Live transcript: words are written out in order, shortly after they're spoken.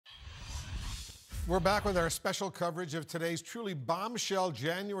We're back with our special coverage of today's truly bombshell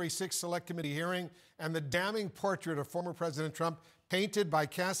January 6th Select Committee hearing and the damning portrait of former President Trump painted by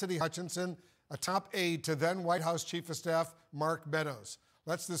Cassidy Hutchinson, a top aide to then White House Chief of Staff Mark Meadows.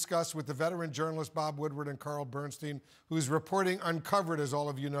 Let's discuss with the veteran journalist Bob Woodward and Carl Bernstein, whose reporting uncovered, as all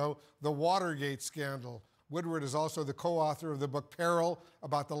of you know, the Watergate scandal. Woodward is also the co-author of the book Peril,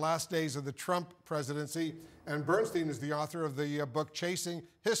 about the last days of the Trump presidency, and Bernstein is the author of the book Chasing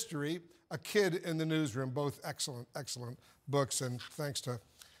History, A Kid in the Newsroom. Both excellent, excellent books, and thanks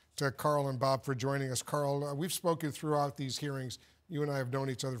to Carl and Bob for joining us. Carl, we've spoken throughout these hearings. You and I have known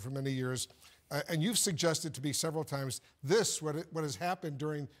each other for many years, and you've suggested to me several times what has happened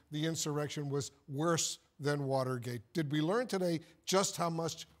during the insurrection was worse than Watergate. Did we learn today just how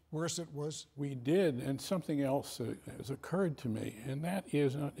much worse it was? We did, and something else has occurred to me, and that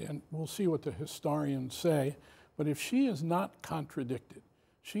is, and we'll see what the historians say, but if she is not contradicted,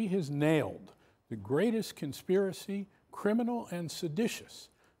 she has nailed the greatest conspiracy, criminal and seditious,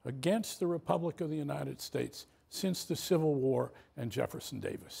 against the Republic of the United States since the Civil War and Jefferson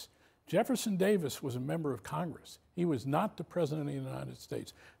Davis. Jefferson Davis was a member of Congress. He was not the President of the United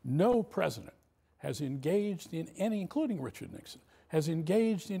States. No president has engaged in any, including Richard Nixon, has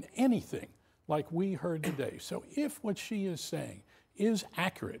engaged in anything like we heard today. So if what she is saying is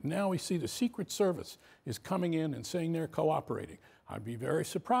accurate, now we see the Secret Service is coming in and saying they're cooperating. I'd be very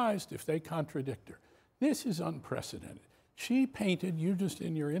surprised if they contradict her. This is unprecedented. She painted, you just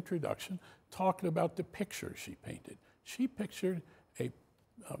in your introduction, talking about the picture she painted. She pictured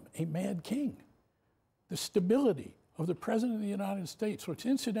a mad king. The stability of the President of the United States, which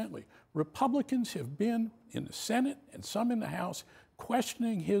incidentally, Republicans have been in the Senate and some in the House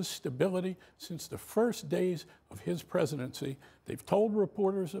questioning his stability since the first days of his presidency. They've told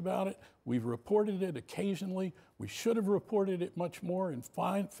reporters about it. We've reported it occasionally. We should have reported it much more and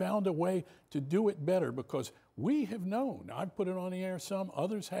found a way to do it better, because we have known. I've put it on the air some,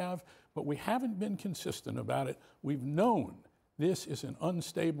 others have, but we haven't been consistent about it. We've known this is an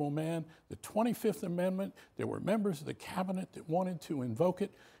unstable man. The 25th Amendment, there were members of the cabinet that wanted to invoke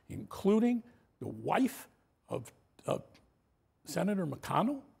it, including the wife of Senator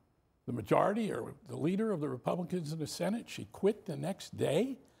McConnell, the majority or the leader of the Republicans in the Senate. She quit the next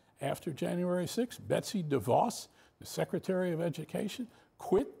day after January 6th. Betsy DeVos, the Secretary of Education,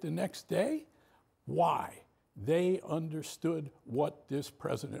 quit the next day. Why? They understood what this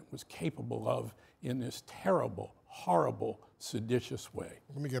president was capable of in this terrible, horrible, seditious way.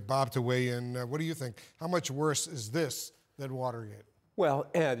 Let me get Bob to weigh in. What do you think? How much worse is this than Watergate? Well,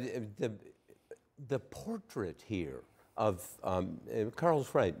 the portrait here of,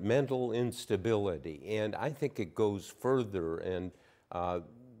 Carl's right, mental instability, and I think it goes further, and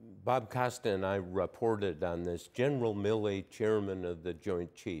Bob Costa and I reported on this. General Milley, chairman of the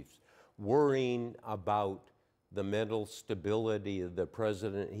Joint Chiefs, worrying about the mental stability of the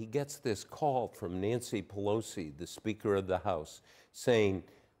president. He gets this call from Nancy Pelosi, the Speaker of the House, saying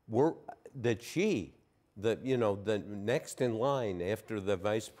that she, the next in line after the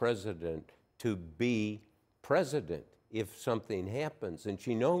vice president to be president if something happens. And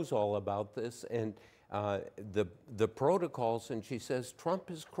she knows all about this and the protocols, and she says, Trump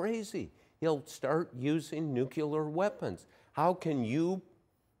is crazy. He'll start using nuclear weapons. How can you,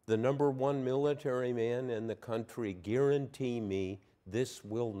 the #1 military man in the country, guarantee me this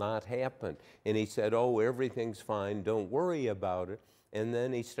will not happen? And he said, oh, everything's fine, don't worry about it. And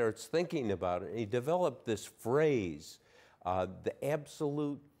then he starts thinking about it. He developed this phrase, the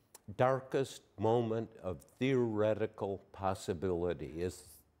absolute darkest moment of theoretical possibility. Is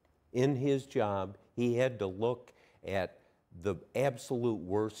in his job, he had to look at the absolute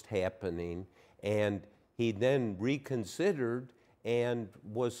worst happening, and he then reconsidered and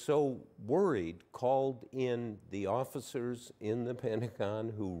was so worried, called in the officers in the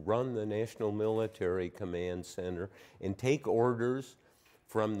Pentagon who run the National Military Command Center and take orders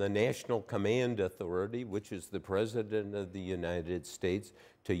from the National Command Authority, which is the President of the United States,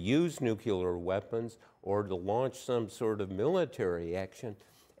 to use nuclear weapons or to launch some sort of military action.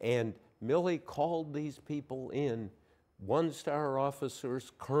 And Milley called these people in, one-star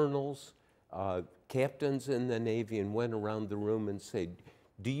officers, colonels, captains in the Navy, and went around the room and said,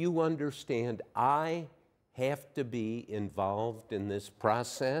 do you understand I have to be involved in this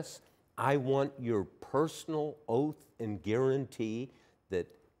process? I want your personal oath and guarantee that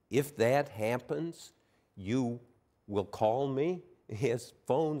if that happens, you will call me. He has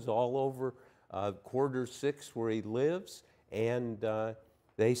phones all over quarter 6 where he lives, and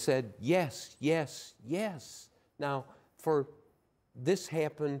they said, yes, yes, yes. Now, this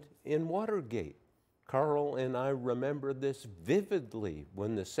happened in Watergate. Carl and I remember this vividly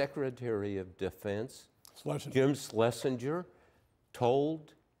when the Secretary of Defense, Jim Schlesinger,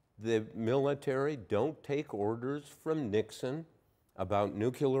 told the military, don't take orders from Nixon about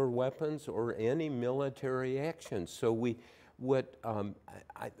nuclear weapons or any military action. So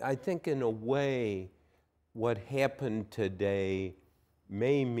I think in a way, what happened today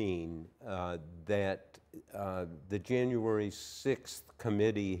may mean that the January 6th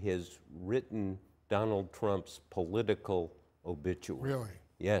committee has written Donald Trump's political obituary. Really?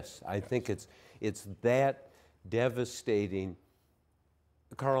 Yes, I think it's that devastating.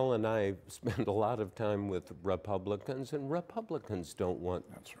 Carl and I spend a lot of time with Republicans, and Republicans don't want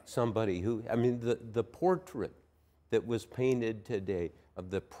somebody who, I mean, the portrait that was painted today of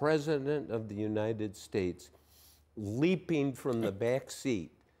the President of the United States leaping from the back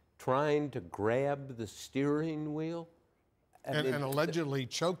seat, trying to grab the steering wheel. And allegedly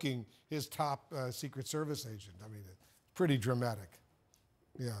choking his top Secret Service agent. I mean, pretty dramatic.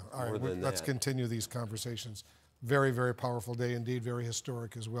 Yeah, all right, let's continue these conversations. Very, very powerful day indeed, very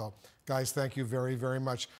historic as well. Guys, thank you very, very much.